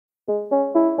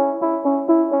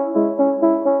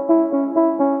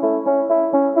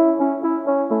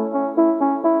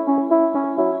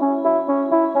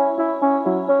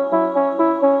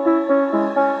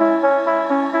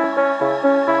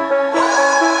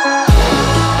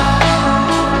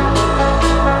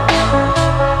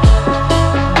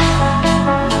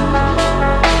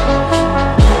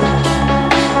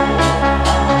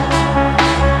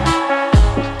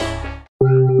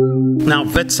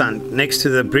Witstrand, next to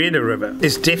the Breede River,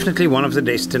 is definitely one of the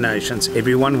destinations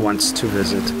everyone wants to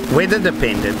visit. Weather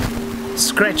dependent,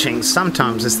 scratching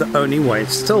sometimes is the only way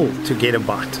still to get a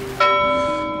bite.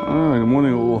 Oh, good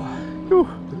morning all. Whew.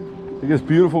 I guess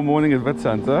beautiful morning at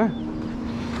Witstrand, eh?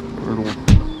 A little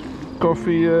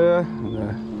coffee here,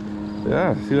 and,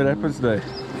 yeah, see what happens today.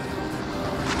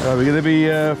 We're going to be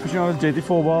fishing on the jetty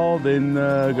for a while, then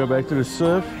go back to the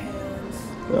surf.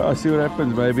 See what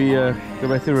happens, maybe go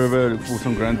back to the river, look for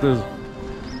some grunters.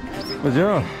 But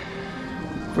yeah,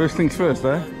 first things first,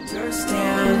 eh?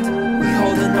 We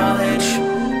hold the knowledge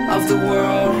of the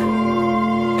world,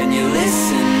 and you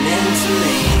listening to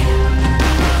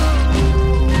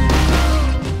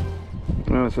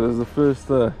me. So this is the first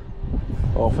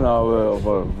half an hour of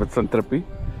a Witstrand trippy.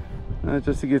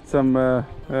 Just to get some, yeah,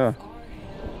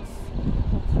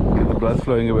 get the blood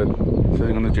flowing a bit.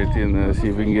 Sitting on the jetty and see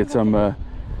if we can get some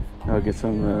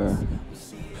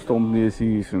storm near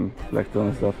seas and blacktail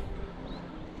and stuff.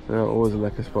 So yeah, always a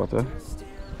lekker spot, eh?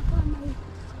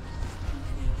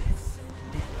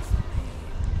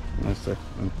 Nice stuff.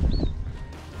 And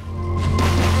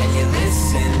you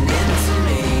listening to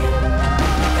me.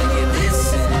 And you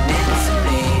listening to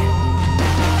me.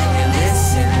 And you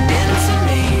listening to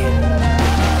me.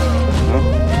 Huh?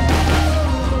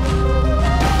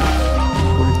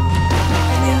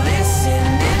 And you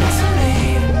listening to me.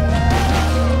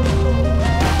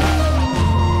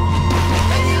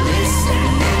 And you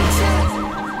listening to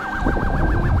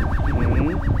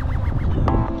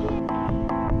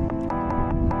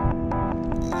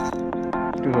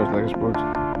Two guys like a sport.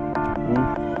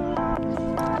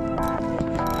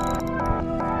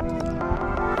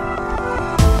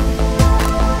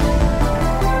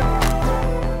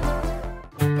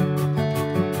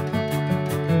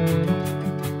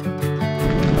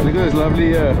 Look at those lovely,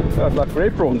 like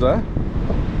red prawns, eh?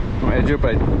 From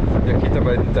Edgerbait, Yakita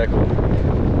bait and tackle.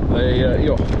 They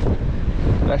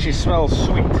actually smell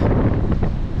sweet.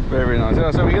 Very, very nice.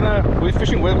 Yeah, so we're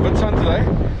fishing with Witstrand today.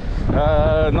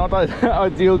 Not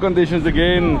ideal conditions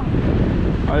again.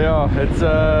 Yeah, it's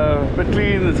a bit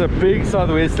clean. It's a big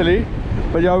southwesterly,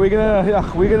 but yeah, we're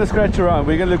gonna scratch around.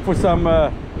 We're gonna look for some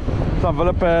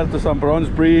villepad or some bronze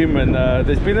bream, and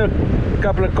there's been a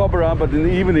couple of cob around, but in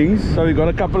the evenings, so we got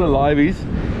a couple of liveys.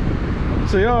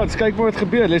 So yeah, let's kyk wat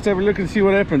gebeur. Let's have a look and see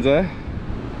what happens, eh?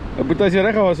 Boeta, is jy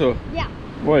reg also? Ja.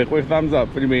 Boy, gooi thumbs up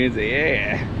for the mense.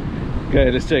 Yeah.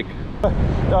 Okay, let's check.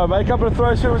 Yeah, make a couple of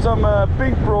throws here with some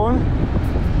pink prawn.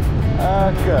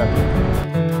 Okay.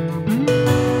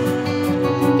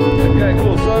 Okay,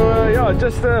 cool. So yeah,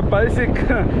 just basic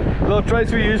little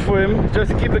traits we use for him,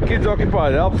 just to keep the kids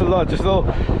occupied. It helps a lot. Just a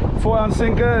little 4-ounce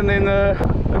sinker, and then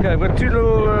okay, I've got two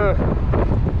little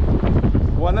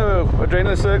one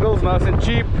adrenaline circles, nice and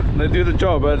cheap. They do the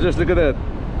job. Just look at that.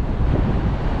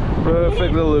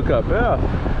 Perfect little hookup, yeah.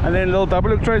 And then little double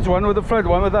hook traits, one with a float,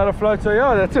 one without a float. So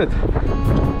yeah, that's it.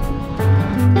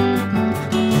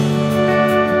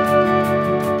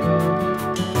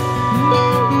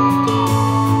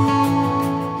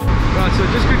 Right, so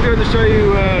just quickly to show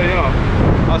you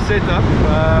yeah, our setup.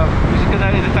 We're just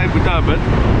gonna entertain Boeta a bit.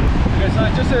 Okay, so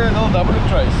it's just a little double hook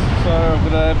trace. So I'm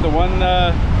gonna have the one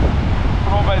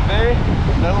prawn bait there,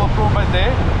 that little prawn bait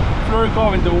there.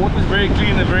 Fluorocarbon, the water is very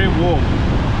clean and very warm.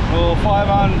 Little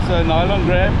 5-ounce nylon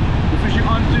grab. We're fishing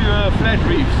onto a flat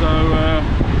reef, so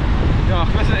yeah,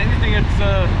 listen, anything that's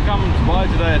comes by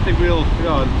today, I think we'll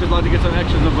just like to get some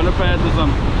action, some villepad or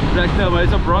some blacktail.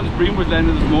 Maybe some bronze bream was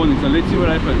landed this morning, so let's see what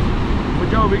happens. But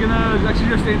yeah, we're gonna actually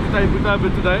just entertain Boeta a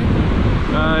bit today.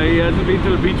 He hasn't been to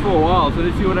the beach for a while, so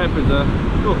let's see what happens.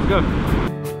 Cool, let's go.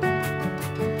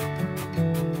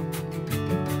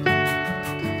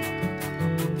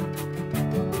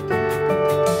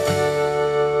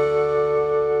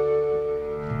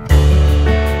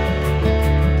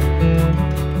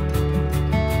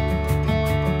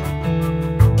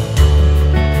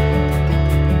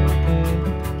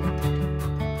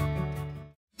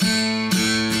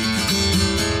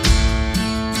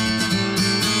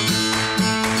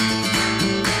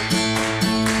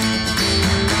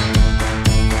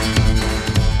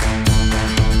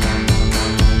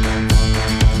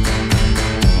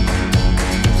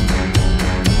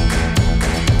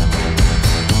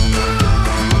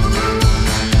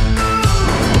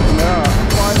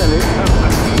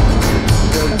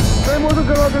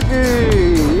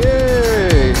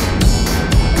 Yay!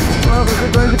 Well,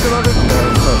 good range of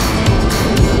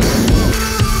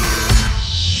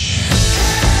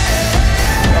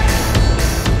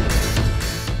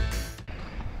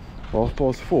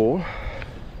 .4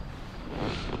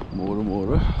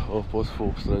 Môre, 4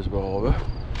 op Struisbehawe.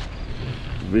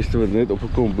 beste wat net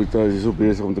opgekom, Boeta is op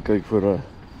bezig om te kijken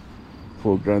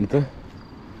voor granten.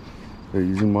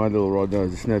 Using my little rod now, I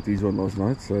just snapped these one last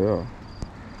night, so yeah.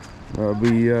 I'll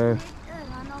be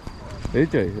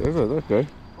AJ, is it? Okay.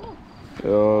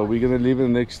 We're gonna leave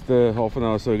in the next half an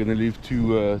hour, so we're gonna leave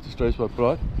to Straight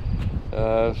Plot.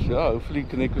 So yeah, hopefully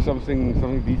connect with something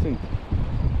decent.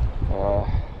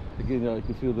 Again, yeah, you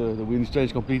can feel the wind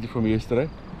change completely from yesterday.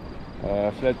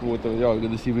 Flat water, yeah, we're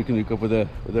gonna see if we can hook up with a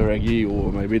raggy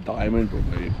or maybe a diamond or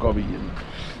maybe a cobby.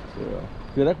 So yeah.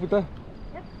 Good luck, Boeta?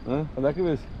 Yep. Huh? Lekker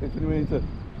wees. Kijk vir die mense.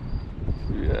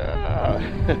 Ja.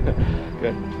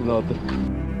 Okay, tot later.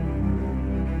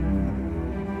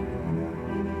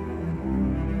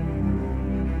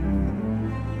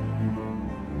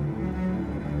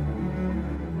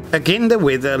 Again, the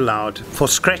weather allowed for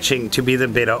scratching to be the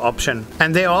better option,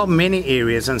 and there are many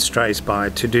areas and strays by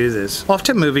to do this.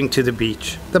 After moving to the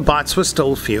beach, the bites were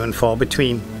still few and far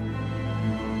between.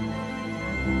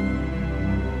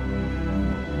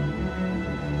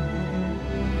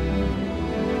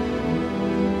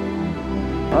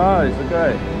 Ah, it's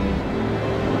okay.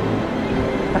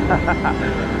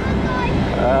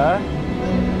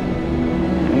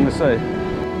 I'm gonna say.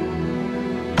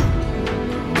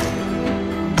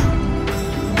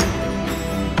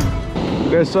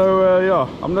 Okay, so yeah,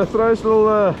 I'm gonna throw this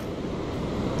little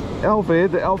elf here,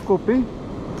 the elf copy.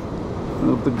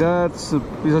 With the guards, a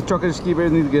piece of chocolate to keep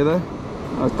everything together.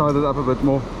 I tied it up a bit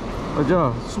more. But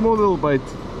yeah, small little bait.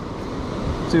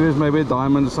 See if there's maybe a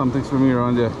diamond or something swimming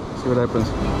around here. See what happens.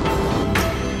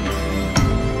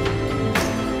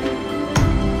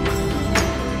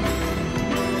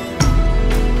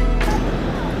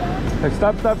 Hey,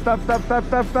 stop.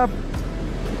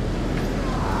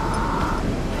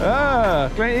 Ah,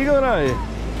 klein eagle raai.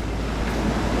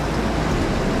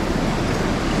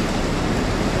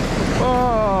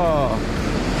 Oh,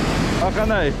 ach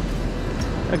nee,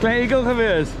 een klein eagle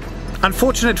geweest.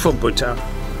 Unfortunate for Boeta,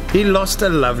 he lost a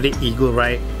lovely eagle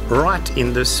ray right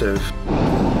in the surf.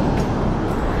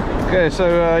 Okay, so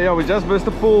yeah, we just missed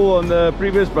the pull on the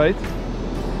previous bait.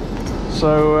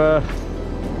 So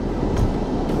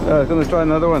I'm gonna try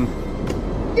another one.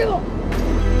 Yeah.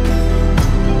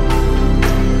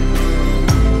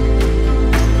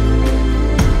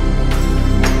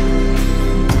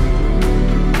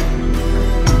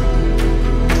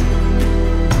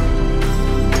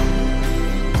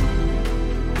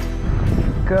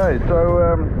 Okay,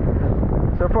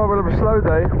 so far a bit of a slow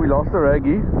day. We lost the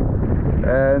raggy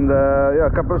and yeah, a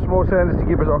couple of small sanders to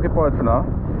keep us occupied for now.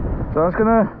 So I was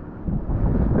gonna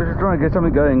just try and get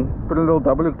something going. Put a little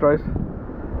double hook trace,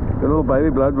 a little baby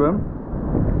bloodworm.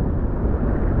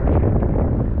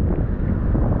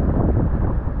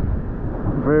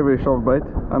 Very soft bait.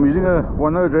 I'm using a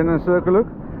 1/0 adrenaline circle hook,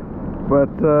 but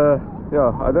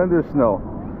yeah, I don't do snell.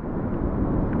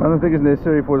 I don't think it's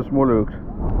necessary for the smaller hooks.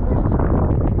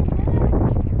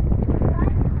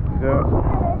 Yeah.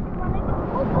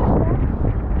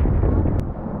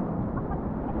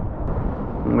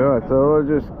 Alright, so I'll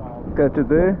just catch it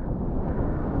there.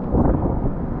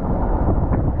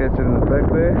 Catch it in the back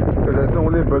there. Because that's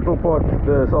normally a brittle part,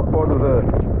 the soft part of the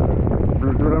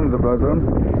bloodworm.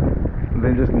 And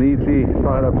then just neatly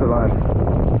tie it up the line.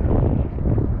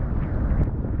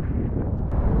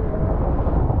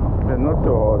 And not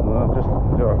too hard, no, just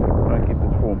try and keep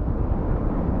it form.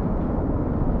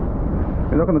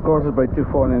 You're not going to cast this bait too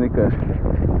far in any case.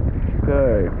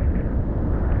 Okay.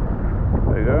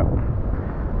 There you go.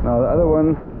 Now the other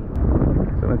one,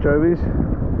 some anchovies.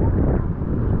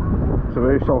 It's a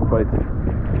very soft bait.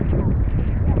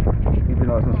 Keep it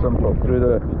nice and simple through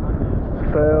the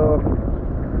tail.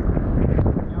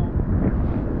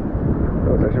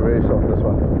 Oh, it's actually very soft, this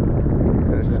one.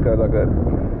 Okay, let's just go like that.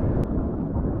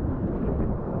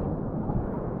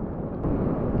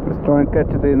 Let's try and catch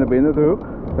it there in the bend of the hook.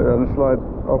 So it doesn't slide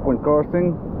off when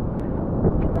casting.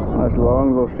 Nice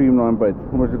long little streamline bait,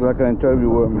 almost looks like an anchovy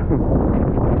worm.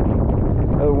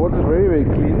 The water's very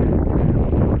clean.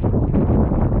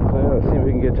 So yeah, let's see if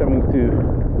we can get something to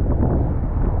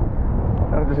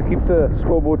just keep the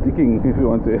scoreboard ticking if you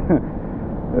want to.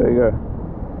 There you go.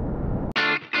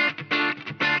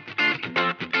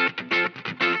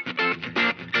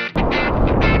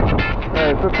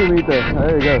 Hey, 50 meter.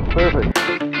 There you go, perfect.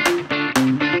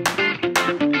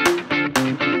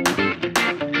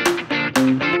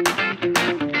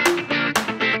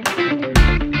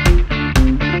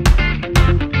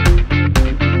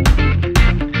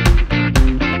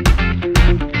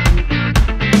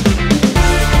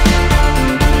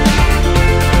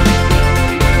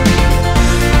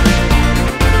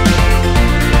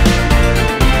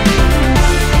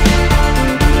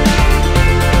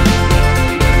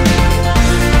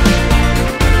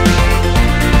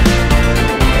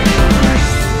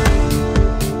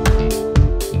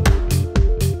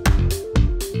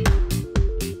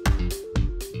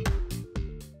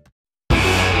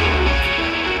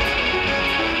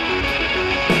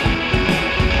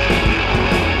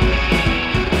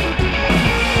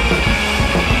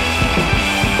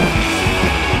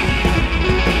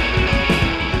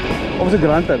 is een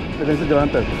granter. Dit is een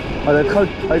granter. Maar hij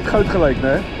heeft goud gelijk,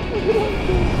 né?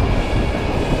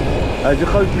 Hij heeft je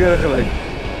goudkleuren gelijk.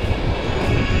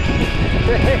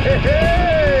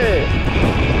 Hey!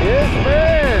 Yes,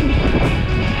 man!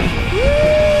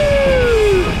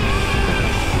 Woo!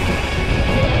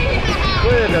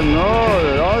 Goeie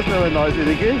genade, dat is nou een nice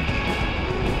dingetje.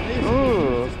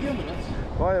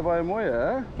 Oeh, baie mooi,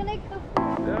 hè? Kan ik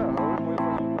Ja, mooi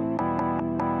vast.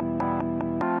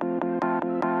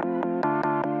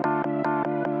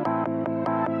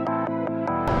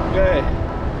 Okay,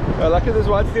 well, look at this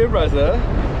white steenbras, huh?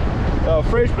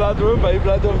 Fresh bloodworm, baby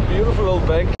bloodworm, beautiful little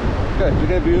bank. Okay, we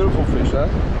get beautiful fish, huh?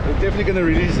 We're definitely going to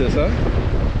release this, huh?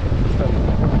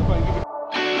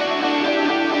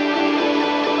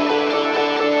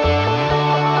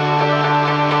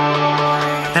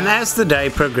 And as the day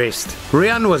progressed,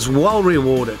 Rian was well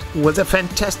rewarded with a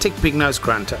fantastic big nose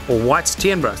grunter or white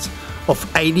steenbras of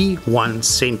 81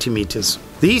 centimeters.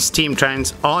 These steam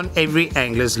trains are on every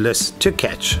angler's list to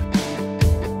catch.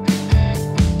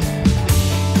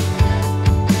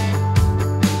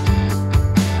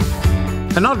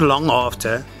 And not long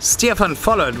after, Stefan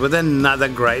followed with another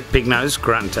great big nose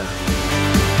grunter.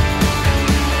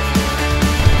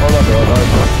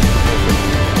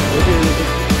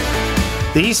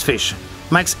 These fish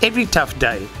makes every tough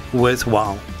day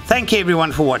worthwhile. Thank you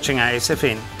everyone for watching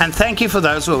ASFN, and thank you for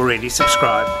those who already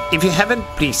subscribed. If you haven't,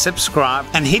 please subscribe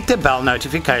and hit the bell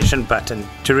notification button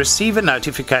to receive a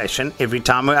notification every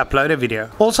time we upload a video.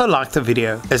 Also like the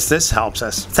video as this helps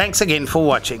us. Thanks again for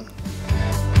watching.